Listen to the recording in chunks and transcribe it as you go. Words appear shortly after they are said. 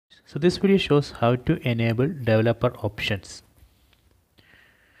So this video shows how to enable developer options.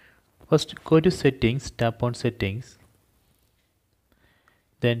 First go to settings, tap on settings,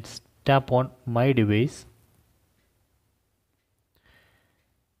 then tap on my device,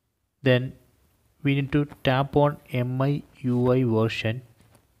 then we need to tap on MIUI version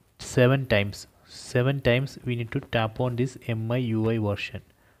 7 times we need to tap on this MIUI version.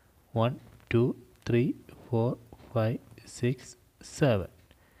 1 2 3 4 5 6 7.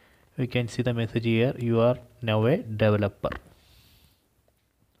 You can see the message here, you are now a developer.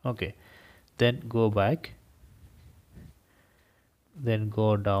 Okay, then go back, then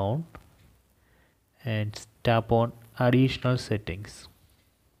go down and tap on additional settings.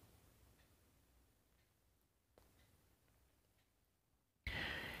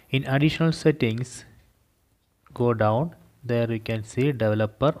 In additional settings, go down, there you can see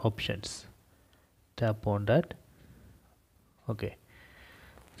developer options. Tap on that. Okay,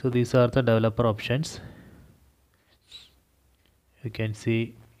 so these are the developer options. You can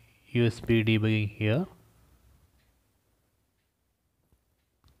see USB debugging here.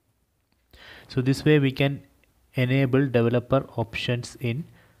 So this way we can enable developer options in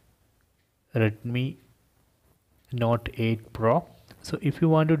Redmi Note 8 Pro. So if you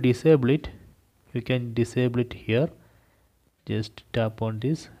want to disable it, you can disable it here. Just tap on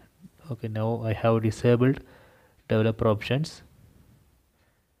this. Okay, now I have disabled developer options.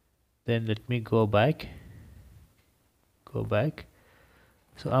 Then let me go back.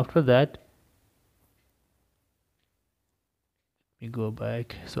 So after that,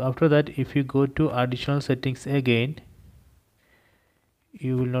 if you go to additional settings again,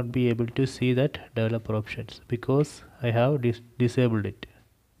 you will not be able to see that developer options because I have disabled it.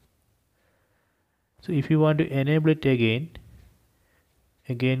 So if you want to enable it again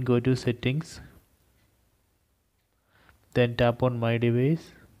go to settings, then tap on my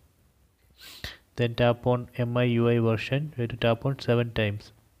device, then tap on MIUI version, we have to tap on 7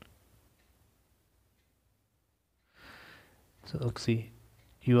 times. So see,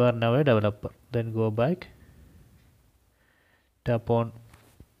 you are now a developer. Then go back, tap on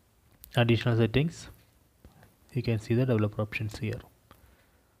additional settings, you can see the developer options here.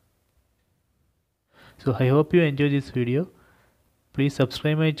 So I hope you enjoyed this video. Please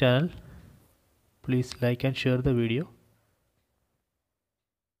subscribe my channel, please like and share the video.